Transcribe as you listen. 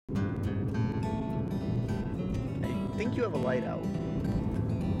think you have a light out.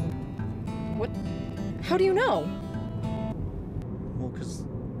 What? How do you know? Well, because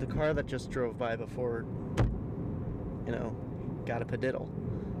the car that just drove by before, got a Padidal.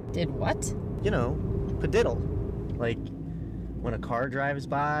 Did what? Padidal. Like, when a car drives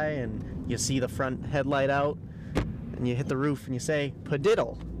by and you see the front headlight out, and you hit the roof and you say,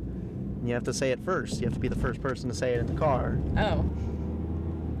 Padidal. And you have to say it first. You have to be the first person to say it in the car. Oh.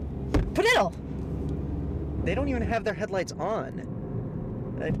 Padidal! They don't even have their headlights on.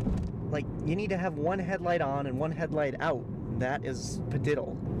 You need to have one headlight on and one headlight out. That is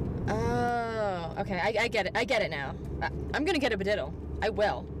Padidal. Oh, okay, I get it. I get it now. I'm gonna get a Padidal. I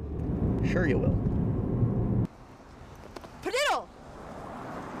will. Sure you will. Padidal!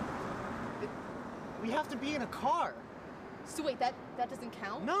 We have to be in a car. So wait, that doesn't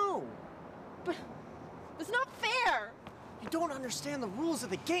count? No! But it's not fair! You don't understand the rules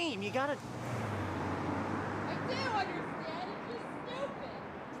of the game. You gotta... I do understand. It's just stupid.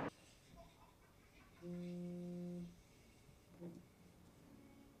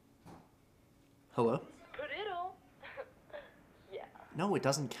 Hello? Padidal? Yeah. No, it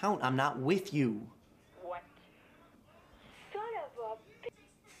doesn't count. I'm not with you. What? Son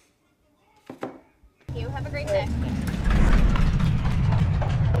of a... You have a great day.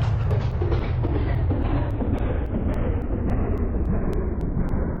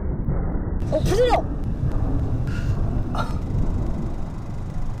 Oh, Padidal!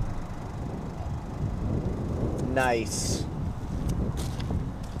 Nice.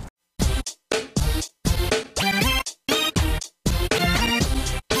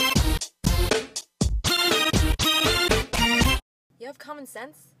 You have common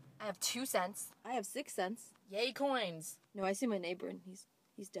sense? I have 2 cents. I have 6 cents. Yay, coins. No, I see my neighbor and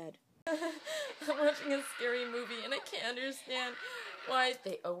he's dead. I'm watching a scary movie and I can't understand why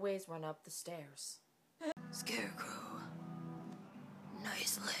they always run up the stairs. Scarecrow.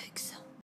 Nice legs.